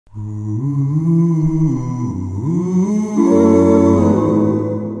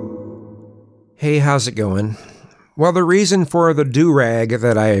Hey, how's it going? Well, the reason for the do-rag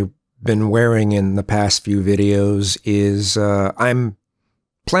that I've been wearing in the past few videos is I'm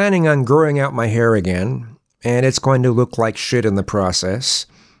planning on growing out my hair again, and it's going to look like shit in the process.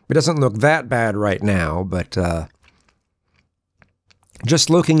 It doesn't look that bad right now, but just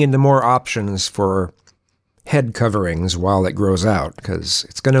looking into more options for head coverings while it grows out, because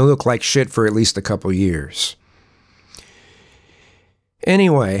it's going to look like shit for at least a couple years.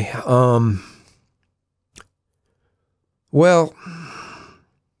 Anyway, well,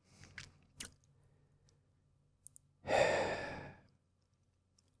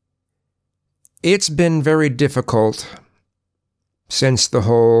 it's been very difficult since the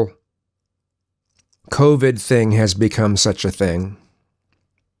whole COVID thing has become such a thing.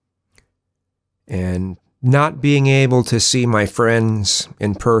 And not being able to see my friends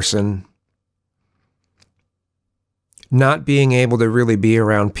in person, not being able to really be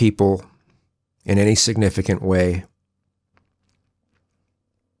around people in any significant way.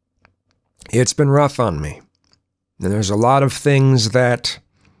 It's been rough on me. And there's a lot of things that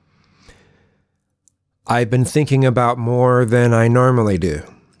I've been thinking about more than I normally do.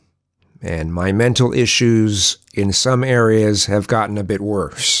 And my mental issues in some areas have gotten a bit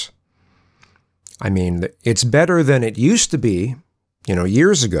worse. I mean, it's better than it used to be,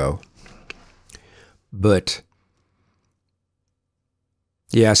 years ago. But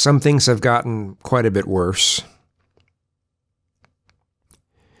yeah, some things have gotten quite a bit worse.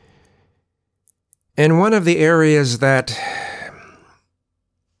 And one of the areas that,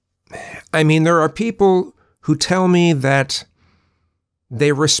 there are people who tell me that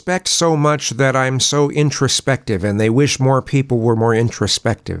they respect so much that I'm so introspective, and they wish more people were more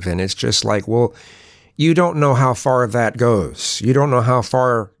introspective. And it's just like, well, you don't know how far that goes. You don't know how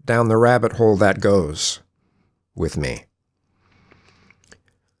far down the rabbit hole that goes with me.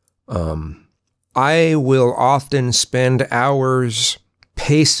 I will often spend hours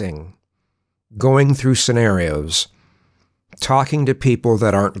pacing, going through scenarios, talking to people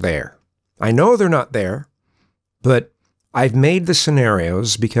that aren't there. I know they're not there, but I've made the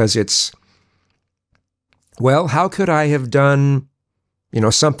scenarios because it's, well, how could I have done,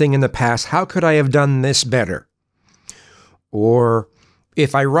 something in the past? How could I have done this better? Or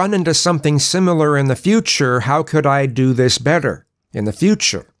if I run into something similar in the future, how could I do this better in the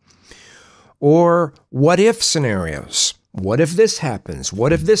future? Or what if scenarios? What if this happens?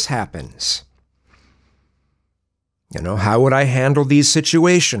 What if this happens? How would I handle these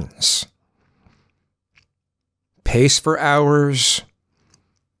situations? Pace for hours,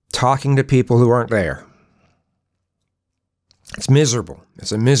 talking to people who aren't there. It's miserable.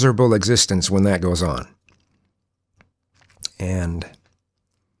 It's a miserable existence when that goes on. And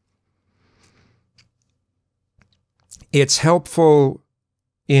it's helpful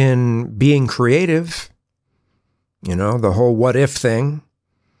in being creative, the whole what if thing.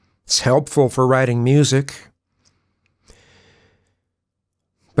 It's helpful for writing music.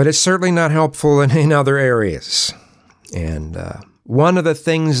 But it's certainly not helpful in other areas. And one of the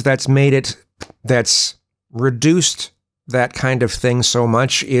things that's reduced that kind of thing so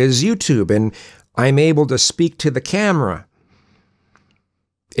much is YouTube. And I'm able to speak to the camera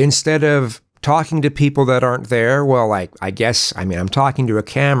instead of talking to people that aren't there. Well, I guess, I'm talking to a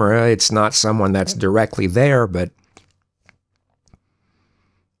camera. It's not someone that's directly there, but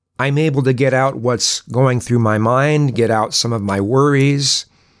I'm able to get out what's going through my mind, get out some of my worries,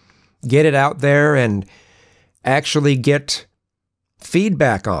 get it out there and actually get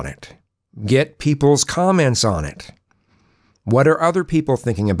feedback on it. Get people's comments on it. What are other people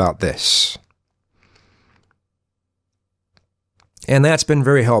thinking about this? And that's been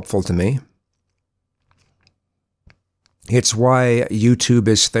very helpful to me. It's why YouTube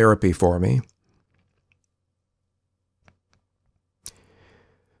is therapy for me.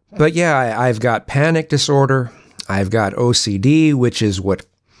 But yeah, I've got panic disorder. I've got OCD, which is what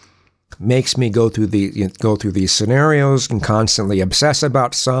makes me go through these scenarios and constantly obsess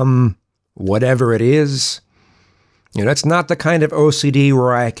about whatever it is. It's not the kind of OCD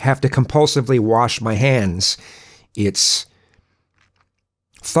where I have to compulsively wash my hands. It's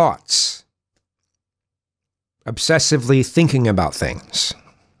thoughts. Obsessively thinking about things.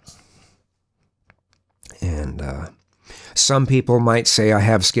 And some people might say I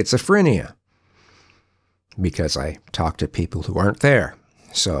have schizophrenia because I talk to people who aren't there.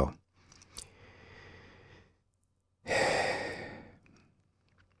 So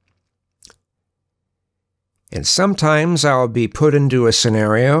and sometimes I'll be put into a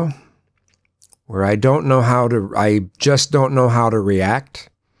scenario where I just don't know how to react.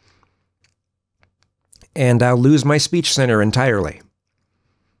 and I'll lose my speech center entirely.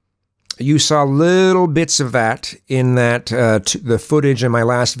 You saw little bits of that in the footage in my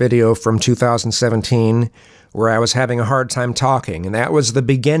last video from 2017, where I was having a hard time talking, and that was the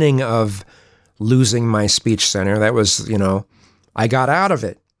beginning of losing my speech center. That was, I got out of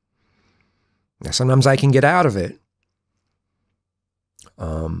it. Sometimes I can get out of it.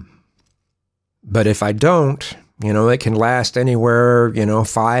 But if I don't, it can last anywhere,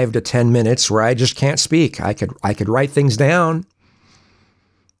 5 to 10 minutes where I just can't speak. I could write things down,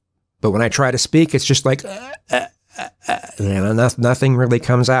 but when I try to speak, it's just like, nothing really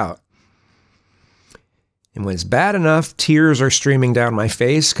comes out. And when it's bad enough, tears are streaming down my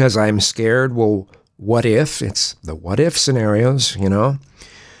face because I'm scared. Well, what if? It's the what if scenarios,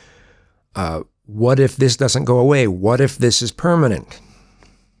 what if this doesn't go away? What if this is permanent?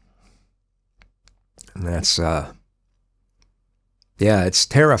 And that's, it's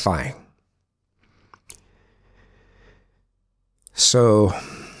terrifying. So,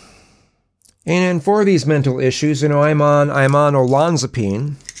 and for these mental issues, I'm on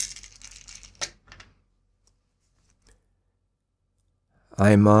olanzapine.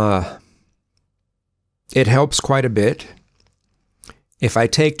 It helps quite a bit. If I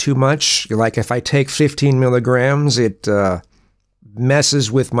take too much, like if I take 15 milligrams, it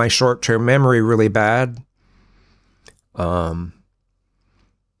messes with my short-term memory really bad.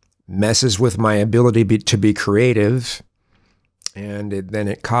 Messes with my ability to be creative. And then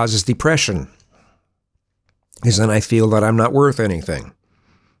it causes depression. Because then I feel that I'm not worth anything.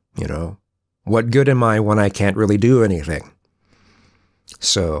 What good am I when I can't really do anything?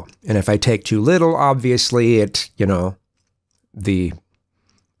 So, and if I take too little, obviously the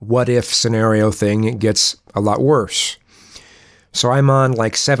what if scenario thing, it gets a lot worse. So I'm on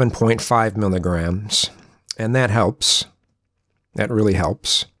like 7.5 milligrams, and that helps. That really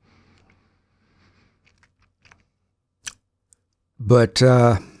helps. But,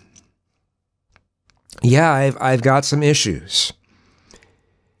 I've got some issues.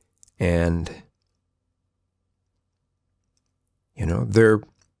 And,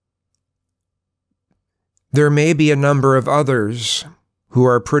 there may be a number of others who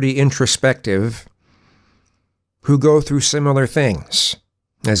are pretty introspective who go through similar things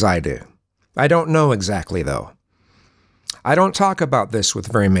as I do. I don't know exactly, though. I don't talk about this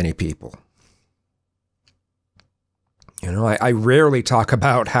with very many people. I rarely talk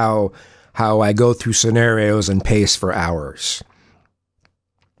about how I go through scenarios and pace for hours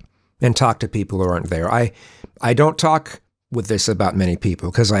and talk to people who aren't there. I don't talk with this about many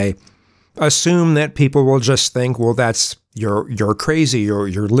people because I assume that people will just think, well, that's you're crazy,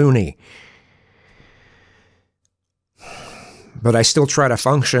 you're loony. But I still try to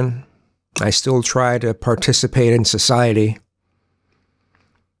function. I still try to participate in society.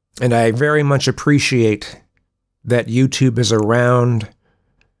 And I very much appreciate that YouTube is around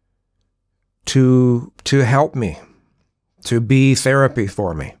to help me, to be therapy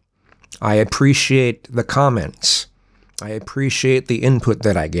for me. I appreciate the comments. I appreciate the input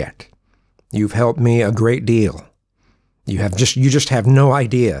that I get. You've helped me a great deal. You just have no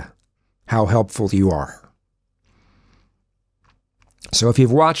idea how helpful you are. So if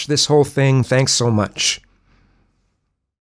you've watched this whole thing, thanks so much.